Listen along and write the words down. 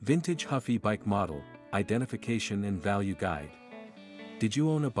Vintage Huffy Bike Model, Identification and Value Guide. Did you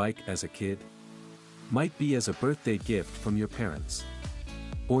own a bike as a kid? Might be as a birthday gift from your parents.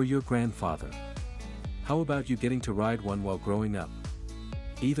 Or your grandfather. How about you getting to ride one while growing up?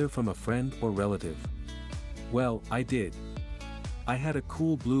 Either from a friend or relative. Well, I did. I had a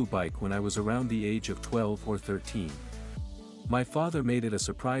cool blue bike when I was around the age of 12 or 13. My father made it a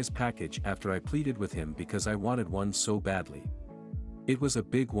surprise package after I pleaded with him because I wanted one so badly. It was a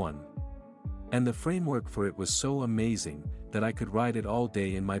big one. And the framework for it was so amazing, that I could ride it all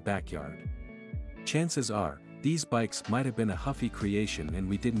day in my backyard. Chances are, these bikes might have been a Huffy creation and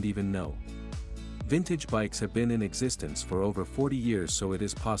we didn't even know. Vintage bikes have been in existence for over 40 years, so it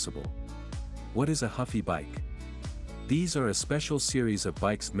is possible. What is a Huffy bike? These are a special series of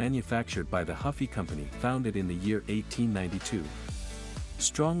bikes manufactured by the Huffy Company, founded in the year 1892.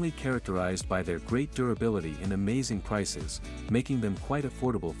 Strongly characterized by their great durability and amazing prices, making them quite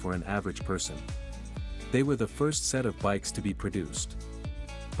affordable for an average person. They were the first set of bikes to be produced.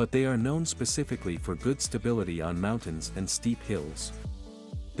 But they are known specifically for good stability on mountains and steep hills.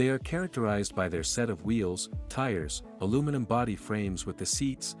 They are characterized by their set of wheels, tires, aluminum body frames with the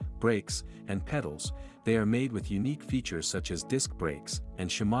seats, brakes, and pedals. They are made with unique features such as disc brakes, and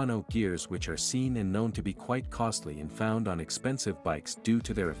Shimano gears, which are seen and known to be quite costly and found on expensive bikes due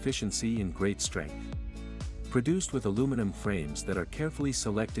to their efficiency and great strength. Produced with aluminum frames that are carefully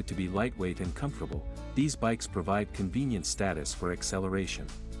selected to be lightweight and comfortable, these bikes provide convenient status for acceleration.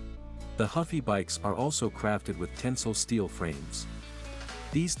 The Huffy bikes are also crafted with tensile steel frames.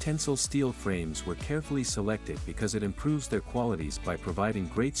 These tensile steel frames were carefully selected because it improves their qualities by providing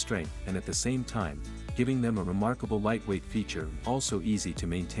great strength and at the same time, giving them a remarkable lightweight feature, also easy to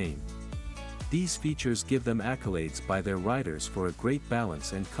maintain. These features give them accolades by their riders for a great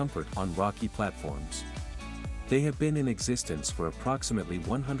balance and comfort on rocky platforms. They have been in existence for approximately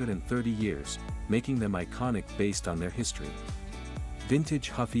 130 years, making them iconic based on their history. Vintage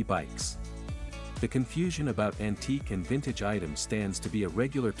Huffy bikes. The confusion about antique and vintage items stands to be a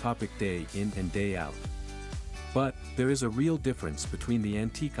regular topic day in and day out. But, there is a real difference between the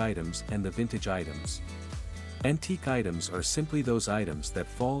antique items and the vintage items. Antique items are simply those items that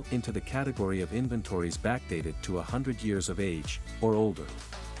fall into the category of inventories backdated to 100 years of age, or older.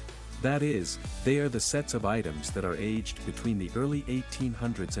 That is, they are the sets of items that are aged between the early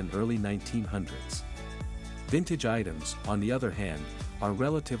 1800s and early 1900s. Vintage items, on the other hand, are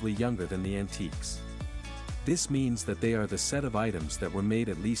relatively younger than the antiques. This means that they are the set of items that were made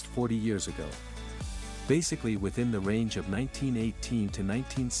at least 40 years ago. Basically within the range of 1918 to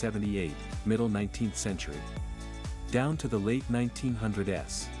 1978, middle 19th century. Down to the late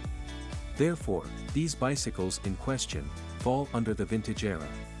 1900s. Therefore, these bicycles in question, fall under the vintage era.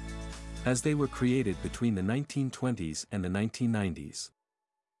 As they were created between the 1920s and the 1990s.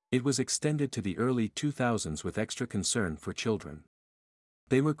 It was extended to the early 2000s with extra concern for children.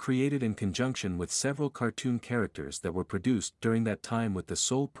 They were created in conjunction with several cartoon characters that were produced during that time with the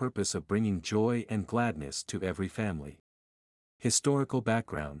sole purpose of bringing joy and gladness to every family. Historical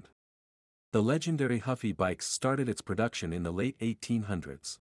background. The legendary Huffy bikes started its production in the late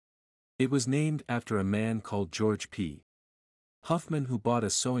 1800s. It was named after a man called George P. Huffman, who bought a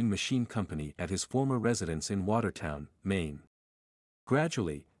sewing machine company at his former residence in Watertown, Maine.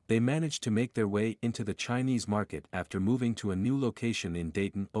 Gradually, they managed to make their way into the Chinese market after moving to a new location in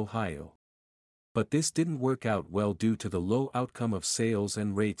Dayton, Ohio. But this didn't work out well due to the low outcome of sales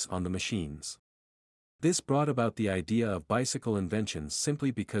and rates on the machines. This brought about the idea of bicycle inventions simply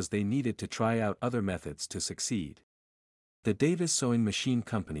because they needed to try out other methods to succeed. The Davis Sewing Machine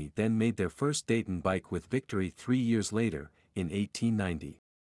Company then made their first Dayton bike with victory 3 years later, in 1890.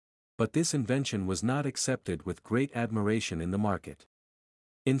 But this invention was not accepted with great admiration in the market.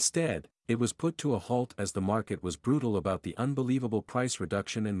 Instead, it was put to a halt as the market was brutal about the unbelievable price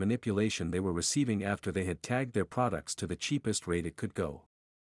reduction and manipulation they were receiving after they had tagged their products to the cheapest rate it could go.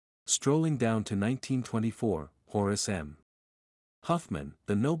 Strolling down to 1924, Horace M. Huffman,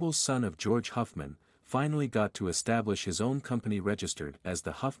 the noble son of George Huffman, finally got to establish his own company registered as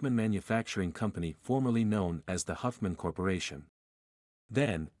the Huffman Manufacturing Company, formerly known as the Huffman Corporation.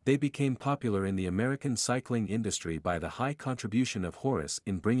 Then, they became popular in the American cycling industry by the high contribution of Horace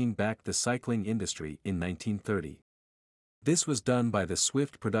in bringing back the cycling industry in 1930. This was done by the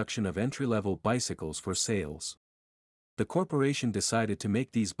swift production of entry-level bicycles for sales. The corporation decided to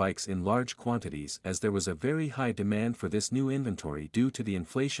make these bikes in large quantities as there was a very high demand for this new inventory due to the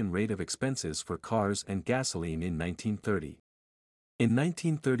inflation rate of expenses for cars and gasoline in 1930. In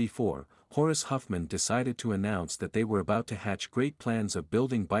 1934, Horace Huffman decided to announce that they were about to hatch great plans of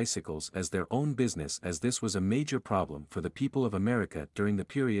building bicycles as their own business, as this was a major problem for the people of America during the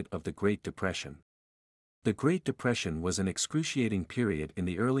period of the Great Depression. The Great Depression was an excruciating period in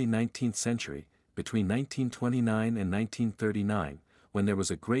the early 19th century, between 1929 and 1939, when there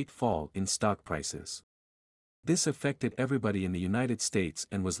was a great fall in stock prices. This affected everybody in the United States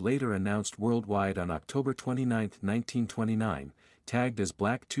and was later announced worldwide on October 29, 1929, tagged as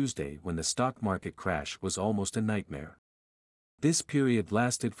Black Tuesday, when the stock market crash was almost a nightmare. This period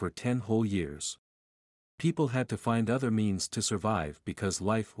lasted for 10 whole years. People had to find other means to survive because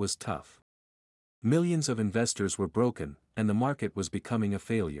life was tough. Millions of investors were broken, and the market was becoming a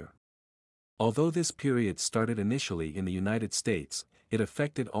failure. Although this period started initially in the United States, it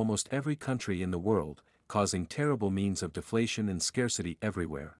affected almost every country in the world, causing terrible means of deflation and scarcity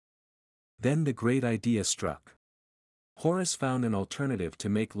everywhere. Then the great idea struck. Horace found an alternative to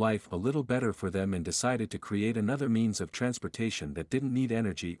make life a little better for them and decided to create another means of transportation that didn't need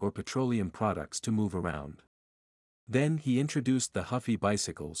energy or petroleum products to move around. Then he introduced the Huffy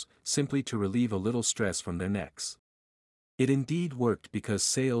bicycles, simply to relieve a little stress from their necks. It indeed worked because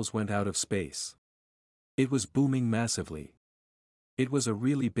sales went out of space. It was booming massively. It was a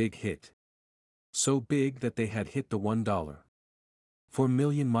really big hit. So big that they had hit the $1.4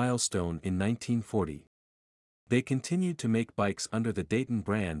 million milestone in 1940. They continued to make bikes under the Dayton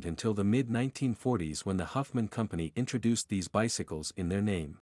brand until the mid-1940s, when the Huffman Company introduced these bicycles in their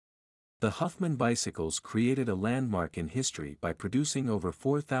name. The Huffman bicycles created a landmark in history by producing over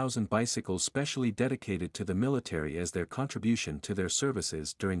 4,000 bicycles specially dedicated to the military as their contribution to their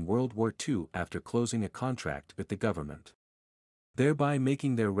services during World War II, after closing a contract with the government, thereby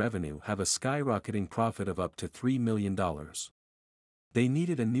making their revenue have a skyrocketing profit of up to $3 million. They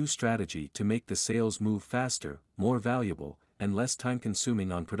needed a new strategy to make the sales move faster, more valuable, and less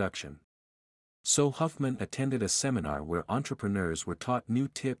time-consuming on production. So Huffman attended a seminar where entrepreneurs were taught new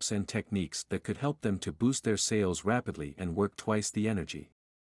tips and techniques that could help them to boost their sales rapidly and work twice the energy.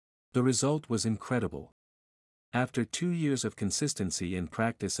 The result was incredible. After 2 years of consistency in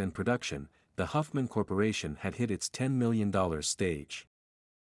practice and production, the Huffman Corporation had hit its $10 million stage.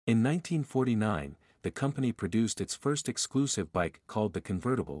 In 1949, the company produced its first exclusive bike called the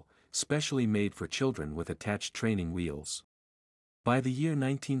Convertible, specially made for children with attached training wheels. By the year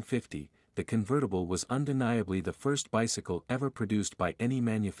 1950, the Convertible was undeniably the first bicycle ever produced by any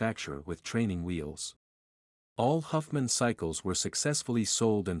manufacturer with training wheels. All Huffman cycles were successfully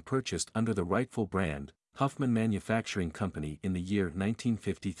sold and purchased under the rightful brand, Huffman Manufacturing Company, in the year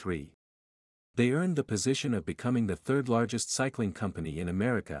 1953. They earned the position of becoming the third largest cycling company in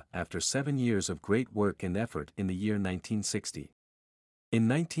America after 7 years of great work and effort in the year 1960. In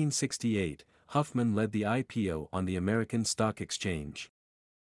 1968, Huffman led the IPO on the American Stock Exchange.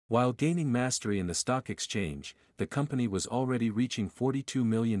 While gaining mastery in the stock exchange, the company was already reaching $42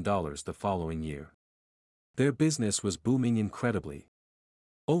 million the following year. Their business was booming incredibly.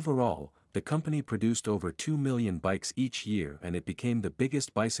 Overall, the company produced over 2 million bikes each year, and it became the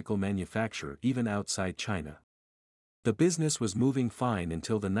biggest bicycle manufacturer even outside China. The business was moving fine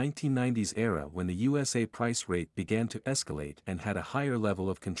until the 1990s era, when the USA price rate began to escalate and had a higher level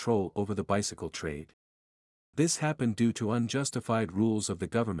of control over the bicycle trade. This happened due to unjustified rules of the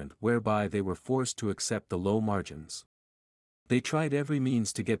government whereby they were forced to accept the low margins. They tried every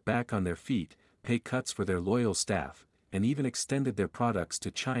means to get back on their feet, pay cuts for their loyal staff, and even extended their products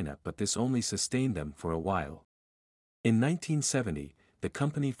to China, but this only sustained them for a while. In 1970, the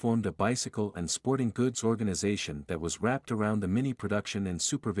company formed a bicycle and sporting goods organization that was wrapped around the mini production and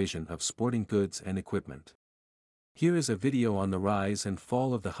supervision of sporting goods and equipment. Here is a video on the rise and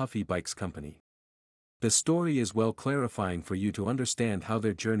fall of the Huffy Bikes Company. The story is well clarifying for you to understand how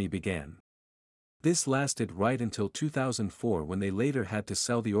their journey began. This lasted right until 2004, when they later had to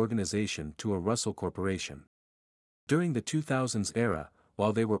sell the organization to a Russell Corporation. During the 2000s era,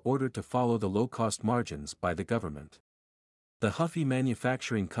 while they were ordered to follow the low-cost margins by the government, the Huffy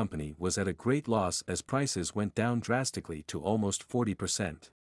Manufacturing Company was at a great loss as prices went down drastically to almost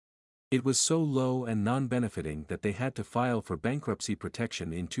 40%. It was so low and non-benefiting that they had to file for bankruptcy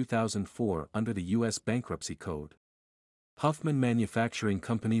protection in 2004 under the U.S. Bankruptcy Code. Huffman Manufacturing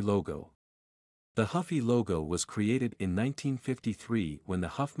Company logo. The Huffy logo was created in 1953 when the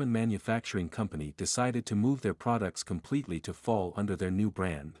Huffman Manufacturing Company decided to move their products completely to fall under their new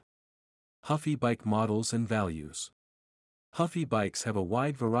brand. Huffy bike models and values. Huffy bikes have a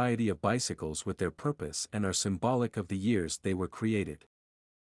wide variety of bicycles with their purpose and are symbolic of the years they were created.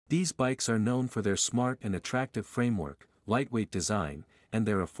 These bikes are known for their smart and attractive framework, lightweight design, and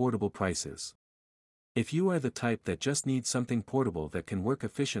their affordable prices. If you are the type that just needs something portable that can work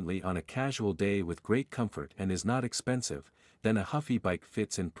efficiently on a casual day with great comfort and is not expensive, then a Huffy bike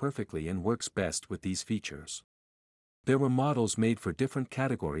fits in perfectly and works best with these features. There were models made for different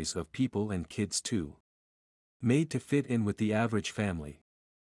categories of people and kids too. Made to fit in with the average family.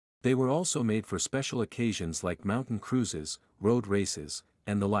 They were also made for special occasions like mountain cruises, road races,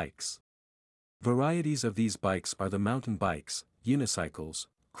 and the likes. Varieties of these bikes are the mountain bikes, unicycles,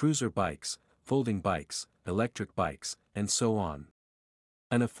 cruiser bikes, folding bikes, electric bikes, and so on.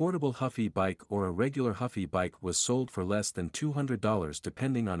 An affordable Huffy bike or a regular Huffy bike was sold for less than $200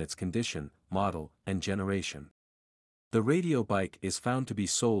 depending on its condition, model, and generation. The radio bike is found to be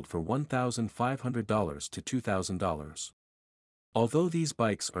sold for $1,500 to $2,000. Although these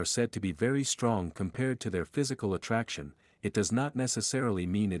bikes are said to be very strong compared to their physical attraction, it does not necessarily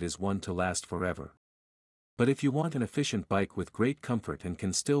mean it is one to last forever. But if you want an efficient bike with great comfort and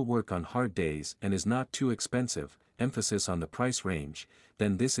can still work on hard days and is not too expensive, emphasis on the price range,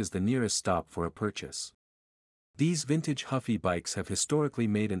 then this is the nearest stop for a purchase. These vintage Huffy bikes have historically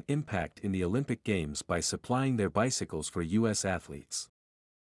made an impact in the Olympic Games by supplying their bicycles for U.S. athletes.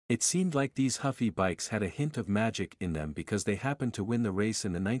 It seemed like these Huffy bikes had a hint of magic in them because they happened to win the race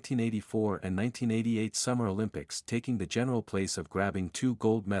in the 1984 and 1988 Summer Olympics, taking the general place of grabbing 2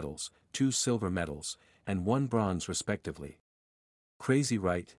 gold medals, 2 silver medals, and 1 bronze respectively. Crazy,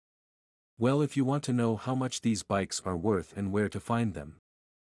 right? Well, if you want to know how much these bikes are worth and where to find them,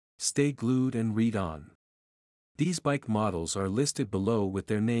 stay glued and read on. These bike models are listed below with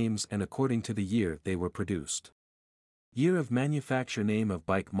their names and according to the year they were produced. Year of manufacture: name of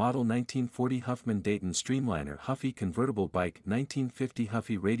bike: model 1940 Huffman Dayton Streamliner Huffy convertible bike 1950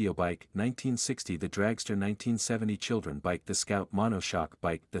 Huffy radio bike 1960 The Dragster 1970 Children bike The Scout Monoshock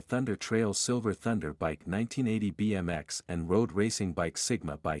bike The Thunder Trail Silver Thunder bike 1980 BMX and road racing bike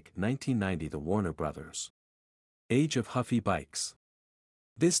Sigma bike 1990 The Warner Brothers. Age of Huffy bikes.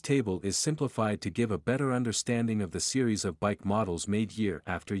 This table is simplified to give a better understanding of the series of bike models made year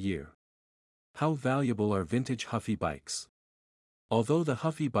after year. How valuable are vintage Huffy bikes? Although the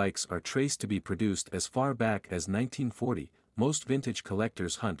Huffy bikes are traced to be produced as far back as 1940, most vintage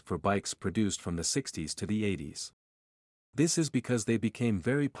collectors hunt for bikes produced from the 60s to the 80s. This is because they became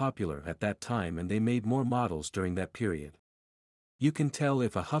very popular at that time and they made more models during that period. You can tell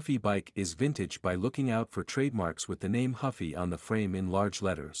if a Huffy bike is vintage by looking out for trademarks with the name Huffy on the frame in large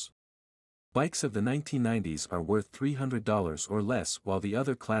letters. Bikes of the 1990s are worth $300 or less, while the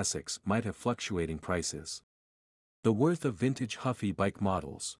other classics might have fluctuating prices. The worth of vintage Huffy bike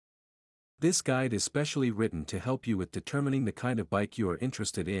models. This guide is specially written to help you with determining the kind of bike you are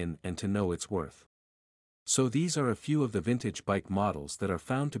interested in and to know its worth. So these are a few of the vintage bike models that are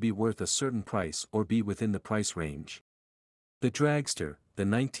found to be worth a certain price or be within the price range. The Dragster, the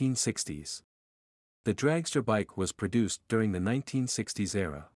 1960s. The Dragster bike was produced during the 1960s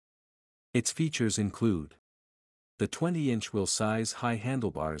era. Its features include the 20-inch wheel size, high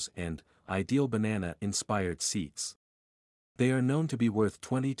handlebars, and ideal banana-inspired seats. They are known to be worth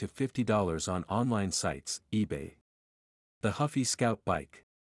 $20 to $50 on online sites, eBay. The Huffy Scout bike.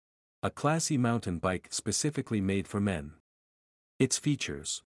 A classy mountain bike specifically made for men. Its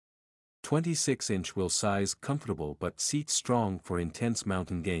features: 26-inch wheel size, comfortable but seats strong for intense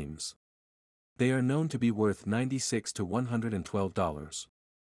mountain games. They are known to be worth $96 to $112.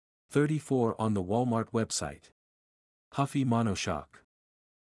 34 on the Walmart website. Huffy Monoshock.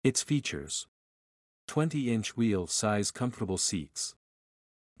 Its features: 20-inch wheel size, comfortable seats.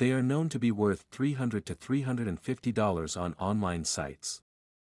 They are known to be worth $300 to $350 on online sites.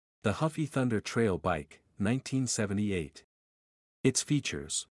 The Huffy Thunder Trail bike, 1978. Its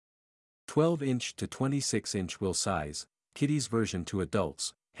features: 12-inch to 26-inch wheel size, kiddies version to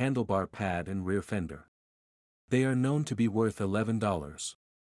adults, handlebar pad and rear fender. They are known to be worth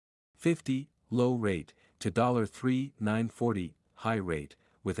 $11.50, low rate, to $3,940, high rate,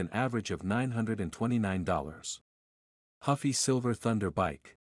 with an average of $929. Huffy Silver Thunder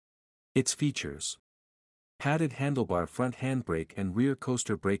bike. Its features: padded handlebar, front handbrake and rear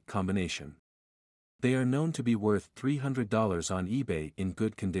coaster brake combination. They are known to be worth $300 on eBay in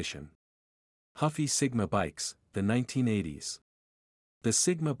good condition. Huffy Sigma bikes, the 1980s. The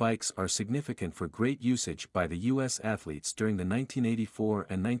Sigma bikes are significant for great usage by the U.S. athletes during the 1984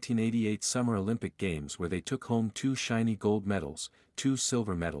 and 1988 Summer Olympic Games, where they took home 2 shiny gold medals, 2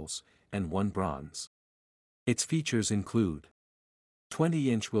 silver medals, and 1 bronze. Its features include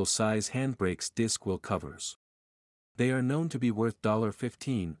 20-inch wheel size, handbrakes, disc wheel covers. They are known to be worth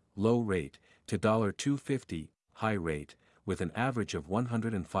 $15, low rate, to $250, high rate, with an average of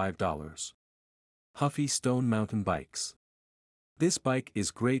 $105. Huffy Stone Mountain bikes. This bike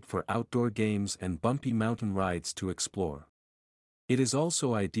is great for outdoor games and bumpy mountain rides to explore. It is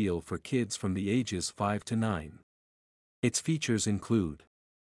also ideal for kids from the ages 5 to 9. Its features include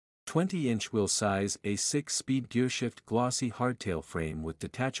 20-inch wheel size, a 6-speed gearshift, glossy hardtail frame with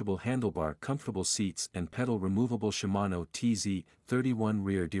detachable handlebar, comfortable seats and pedal removable Shimano TZ31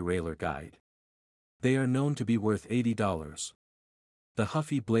 rear derailleur guide. They are known to be worth $80. The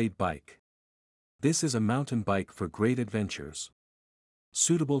Huffy Blade Bike. This is a mountain bike for great adventures.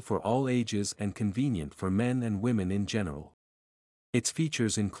 Suitable for all ages and convenient for men and women in general. Its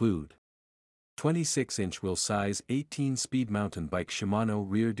features include 26-inch wheel size, 18-speed mountain bike, Shimano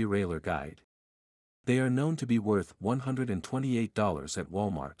rear derailleur guide. They are known to be worth $128 at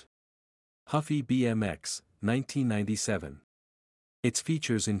Walmart. Huffy BMX, 1997. Its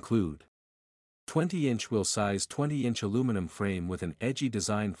features include 20-inch wheel size, 20-inch aluminum frame with an edgy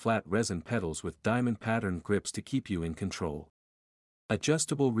design, flat resin pedals with diamond patterned grips to keep you in control.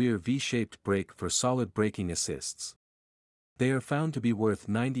 Adjustable rear V-shaped brake for solid braking assists. They are found to be worth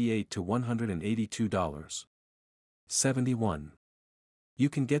 $98 to $182. 71. You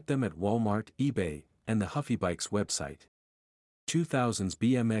can get them at Walmart, eBay, and the Huffy Bikes website. 2000s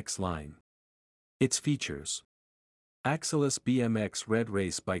BMX line. Its features: Axelis BMX Red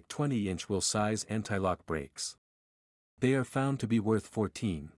Race Bike, 20-inch wheel size, anti-lock brakes. They are found to be worth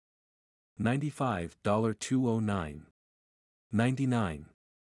 $14.95 $209. 99.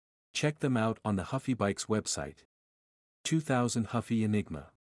 Check them out on the Huffy Bikes website. 2000 Huffy Enigma.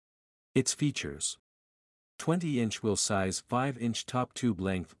 Its features: 20-inch wheel size, 5-inch top tube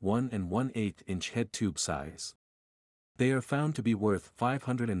length, 1 1/8-inch head tube size. They are found to be worth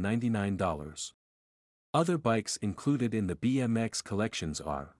 $599. Other bikes included in the BMX collections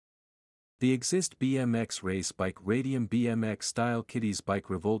are the Exist BMX Race Bike, Radium BMX Style, Kitties Bike,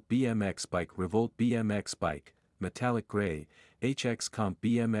 Revolt BMX Bike, Revolt BMX Bike, Metallic Gray, HX Comp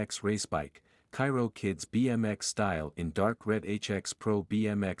BMX Race Bike, Cairo Kids BMX Style in Dark Red, HX Pro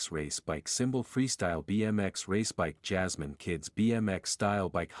BMX Race Bike, Symbol Freestyle BMX Race Bike, Jasmine Kids BMX Style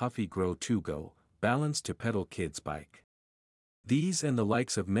Bike, Huffy Grow 2 Go, Balance to Pedal Kids Bike. These and the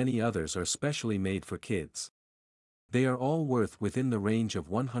likes of many others are specially made for kids. They are all worth within the range of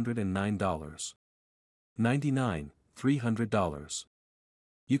 $109.99, $300.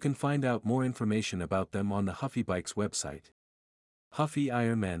 You can find out more information about them on the Huffy Bikes website. Huffy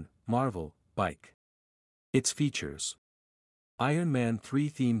Ironman Marvel Bike. Its features: Ironman 3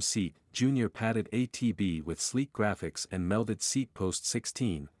 theme seat, junior padded ATB with sleek graphics and melded seat post,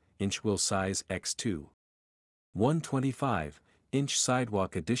 16-inch wheel size, X2. 125-inch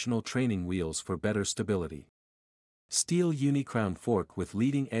sidewalk, additional training wheels for better stability. Steel Unicrown fork with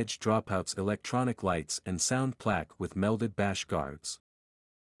leading edge dropouts, electronic lights and sound plaque with melded bash guards.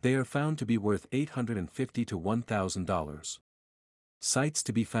 They are found to be worth $850 to $1,000. Sites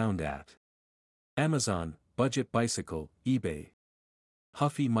to be found at Amazon, Budget Bicycle, eBay.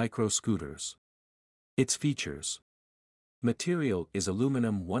 Huffy Micro Scooters. Its features: material is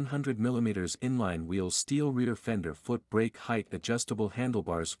aluminum, 100mm inline wheels, steel rear fender, foot brake height, adjustable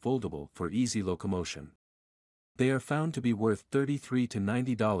handlebars, foldable for easy locomotion. They are found to be worth $33 to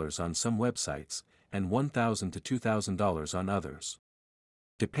 $90 on some websites, and $1,000 to $2,000 on others.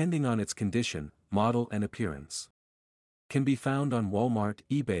 Depending on its condition, model and appearance. Can be found on Walmart,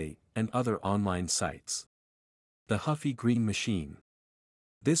 eBay, and other online sites. The Huffy Green Machine.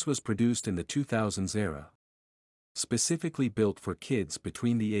 This was produced in the 2000s era. Specifically built for kids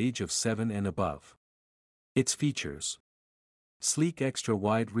between the age of 7 and above. Its features: sleek extra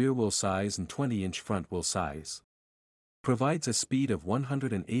wide rear wheel size and 20-inch front wheel size. Provides a speed of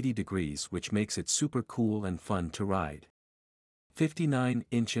 180 degrees, which makes it super cool and fun to ride.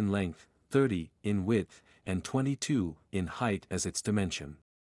 59-inch in length, 30 in width, and 22 in height as its dimension.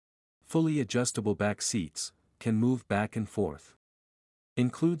 Fully adjustable back seats, can move back and forth.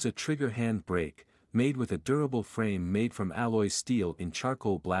 Includes a trigger hand brake, made with a durable frame made from alloy steel in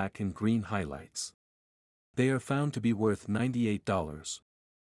charcoal black and green highlights. They are found to be worth $98.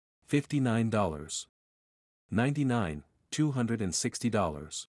 $59. $99,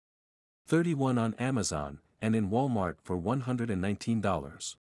 $260. 31 on Amazon, and in Walmart for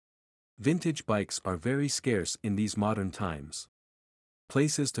 $119. Vintage bikes are very scarce in these modern times.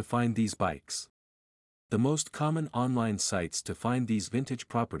 Places to find these bikes. The most common online sites to find these vintage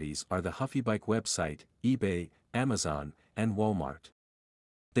properties are the Huffy Bike website, eBay, Amazon, and Walmart.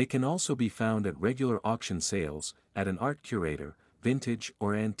 They can also be found at regular auction sales, at an art curator, vintage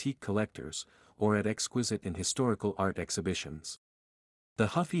or antique collectors, or at exquisite and historical art exhibitions. The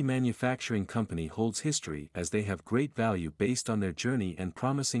Huffy Manufacturing Company holds history, as they have great value based on their journey and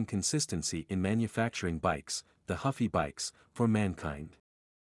promising consistency in manufacturing bikes. the Huffy bikes, for mankind.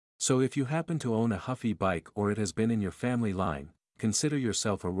 So if you happen to own a Huffy bike or it has been in your family line, consider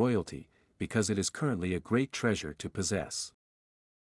yourself a royalty, because it is currently a great treasure to possess.